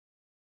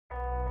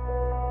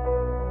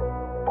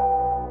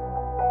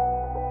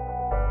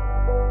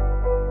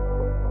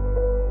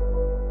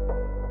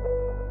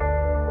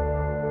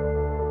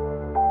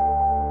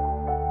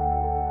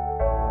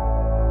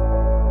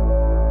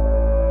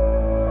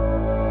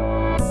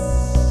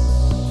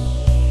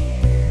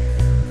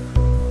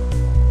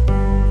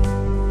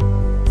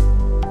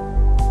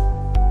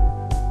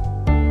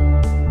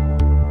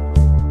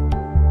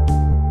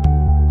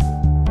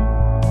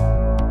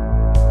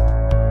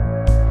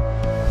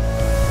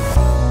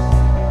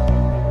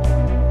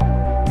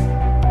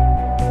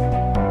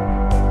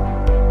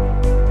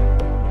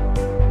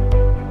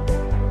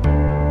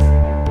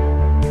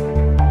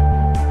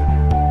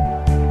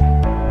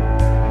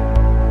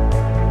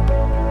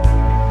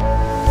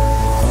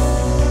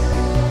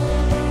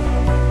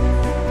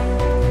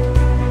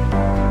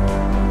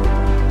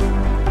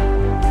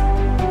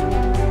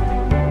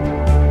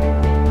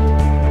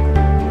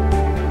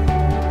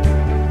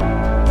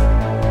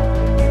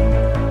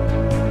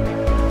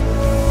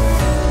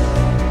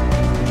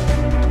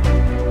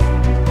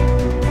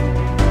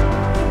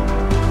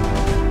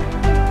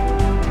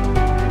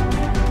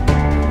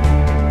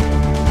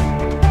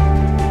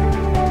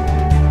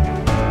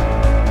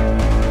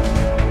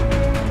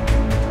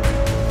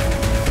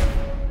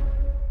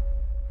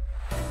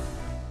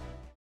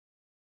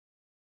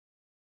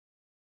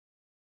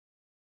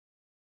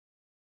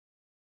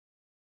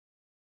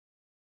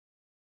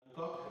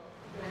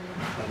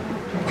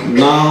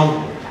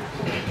Now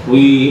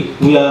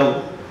we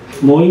are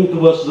moving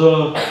towards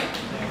the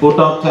vote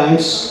of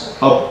thanks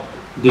of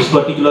this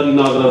particular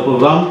inaugural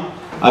program.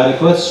 I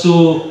request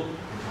to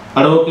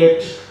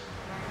Advocate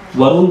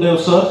Varun Dev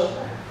sir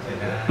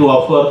to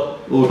offer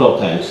vote of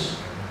thanks.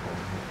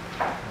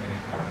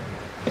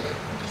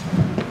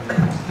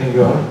 Thank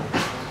you all.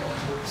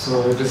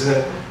 So it is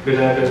a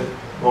belated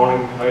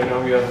morning right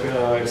now we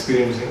are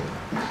experiencing,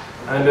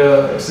 and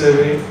it's a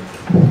very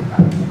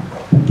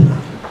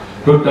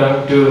good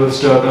time to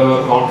start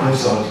our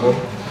conference also.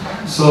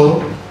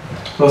 So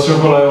first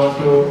of all, I want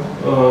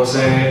to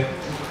say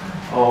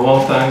a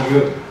warm thank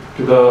you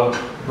to the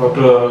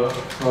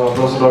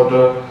Professor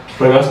Dr.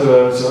 Trivandrum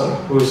Dev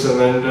S, who is the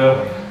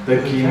mentor,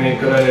 the key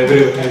maker, and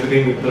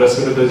everything with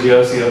respect to the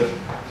GRCF.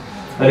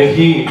 And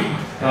he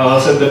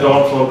set the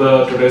tone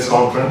for today's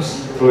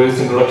conference through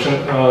his introduction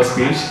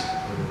speech.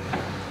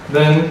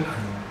 Then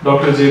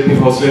Dr. J.P.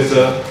 Hosley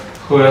sir,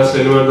 who has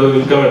delivered the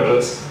welcome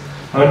address.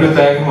 I want to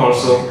thank him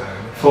also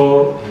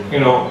for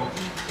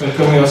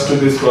welcoming us to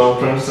this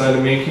conference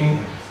and making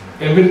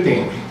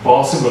everything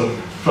possible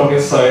from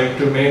his side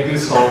to make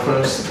this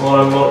conference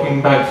more and more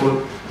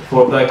impactful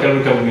for the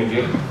academic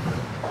community.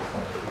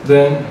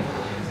 Then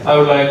I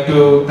would like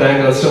to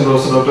thank Assistant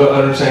Professor Dr.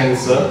 Arun Shahin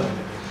sir.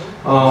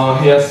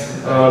 He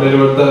has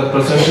delivered the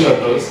presidential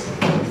address.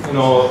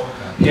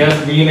 He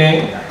has been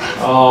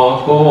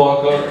a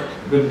co-worker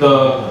with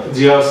the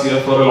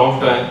GRCF for a long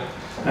time,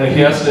 and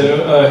he has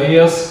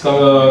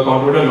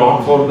contributed a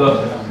lot for the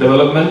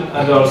development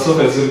and also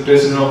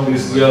facilitation of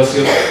this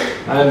GRCF,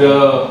 and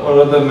one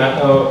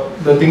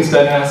of the things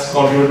that has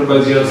contributed by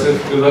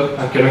GRCF to the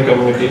academic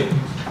community.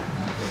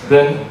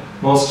 Then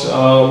most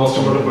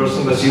important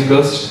person, the chief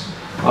guest,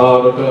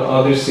 Dr.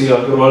 Adv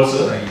Varun Dev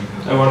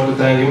sir. I want to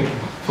thank him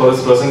for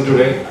his presence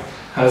today,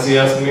 as he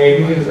has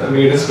made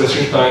his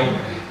precious time,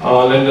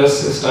 lend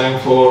us his time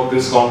for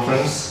this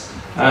conference,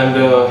 and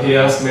he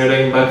has made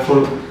an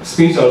impactful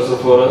speech also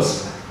for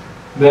us.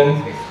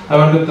 Then I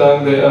want to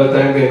thank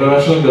the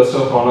international guest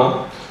of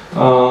honor,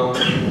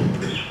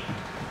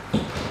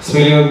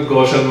 Smiley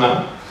Goshen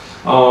ma'am,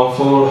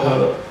 for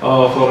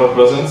her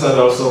presence and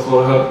also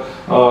for her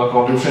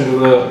contribution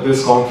to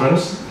this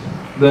conference.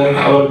 Then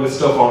our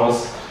guest of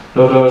honors,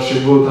 Dr.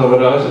 Shibu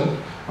Thavarajan,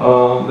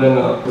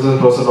 then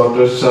Professor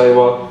Dr.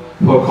 Shaiva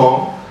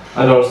Phokong,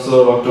 and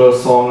also Dr.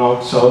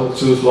 Somnath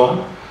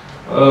Chuswan.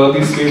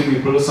 These three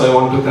people, so I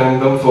want to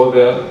thank them for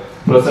their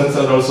presence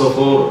and also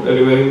for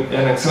delivering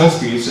an excellent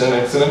speech and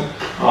excellent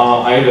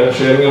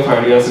sharing of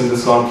ideas in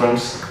this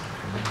conference.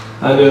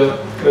 And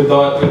with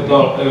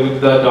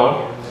that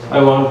out,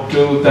 I want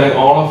to thank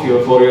all of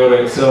you for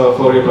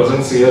your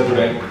presence here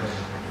today.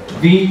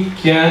 We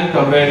can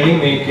combinedly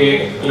make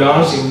a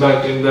large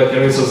impact in the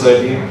academic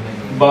society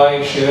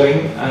by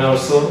sharing and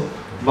also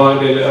by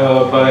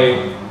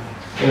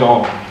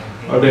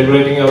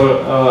deliberating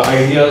our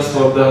ideas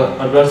for the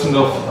advancement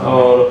of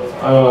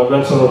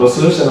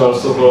research, and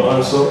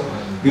also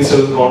this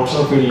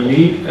concept will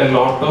lead a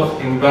lot of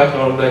impact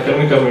on the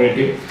academic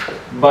community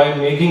by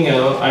making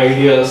our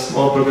ideas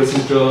more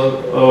progressive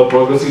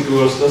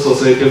towards the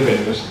societal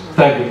benefits.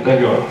 Thank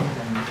you all.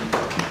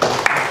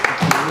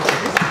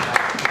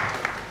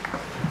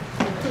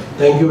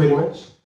 Thank you very much.